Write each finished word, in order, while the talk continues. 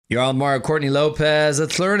You're on Mario Courtney Lopez.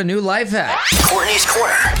 Let's learn a new life hack. Courtney's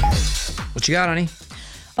Corner. What you got, honey?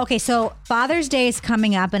 Okay, so Father's Day is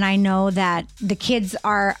coming up, and I know that the kids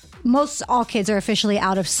are, all kids are officially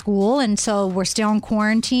out of school, and so we're still in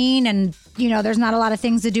quarantine, and, there's not a lot of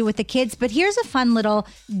things to do with the kids. But here's a fun little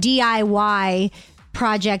DIY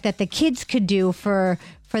project that the kids could do for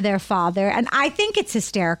their father. And I think it's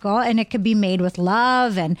hysterical, and it could be made with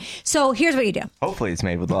love. And so here's what you do. Hopefully it's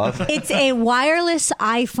made with love. It's a wireless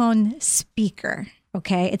iPhone speaker.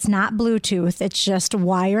 Okay. It's not Bluetooth. It's just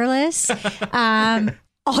wireless.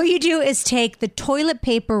 All you do is take the toilet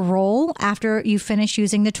paper roll after you finish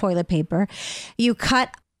using the toilet paper. You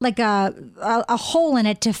cut like a hole in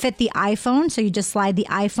it to fit the iPhone. So you just slide the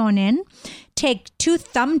iPhone in. Take 2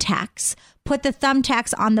 thumbtacks. Put the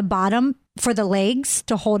thumbtacks on the bottom for the legs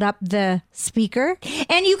to hold up the speaker.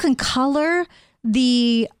 And you can color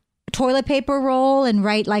the toilet paper roll and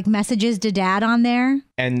write like messages to dad on there.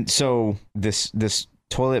 And so this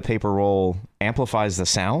toilet paper roll amplifies the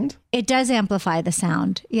sound? It does amplify the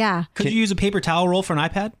sound. Yeah. Could you use a paper towel roll for an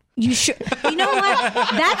iPad? You should. You know what?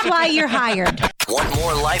 That's why you're hired. Want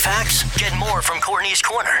more life hacks? Get more from Courtney's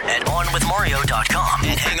Corner at onwithmario.com.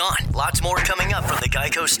 And hang on, lots more coming up from the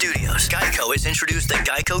Geico Studios. Geico has introduced the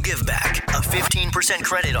Geico Give Back, a 15%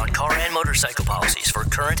 credit on car and motorcycle policies for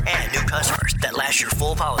current and new customers that lasts your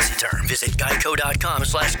full policy term. Visit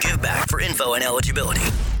geico.com/giveback for info and eligibility.